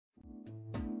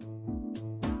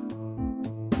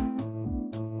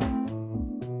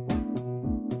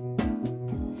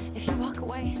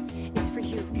why? It's for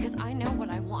you, because I know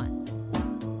what I want.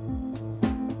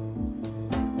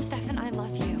 Stefan, I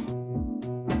love you.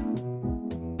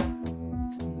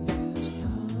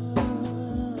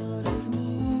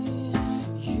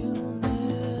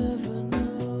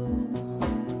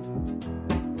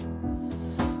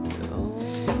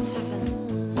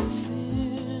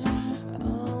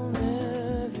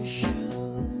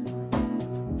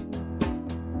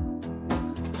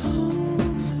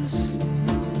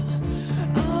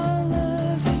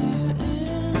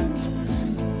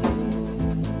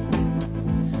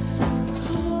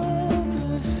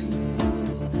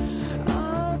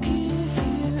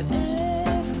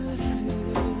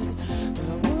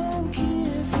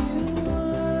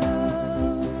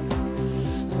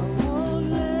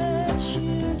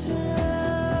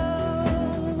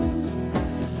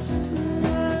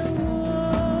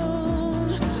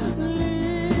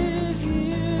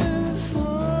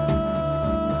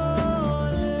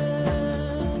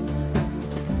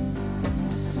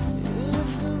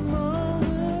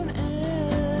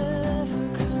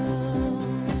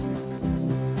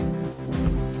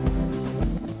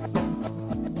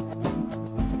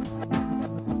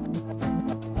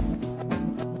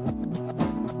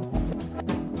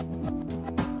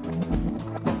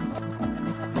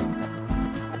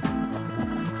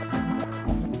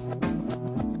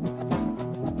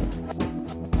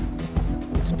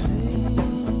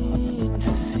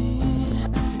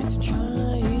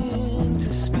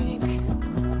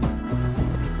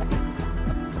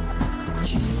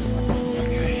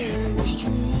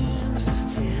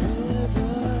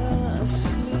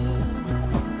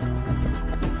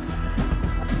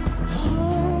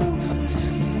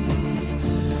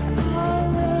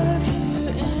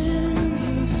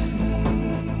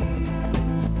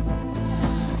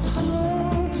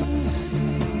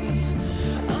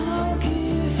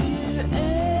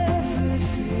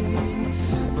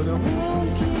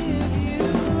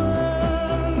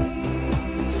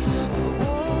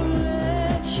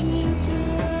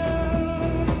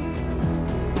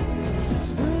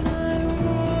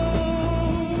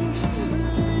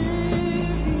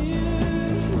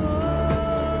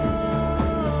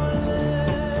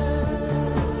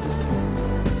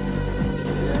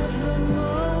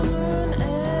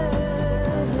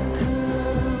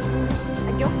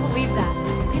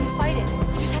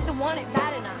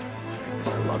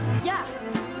 Yeah,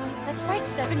 that's right,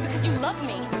 Stefan, because you love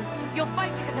me. You'll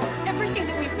fight because after everything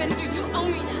that we've been through, you owe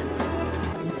me that.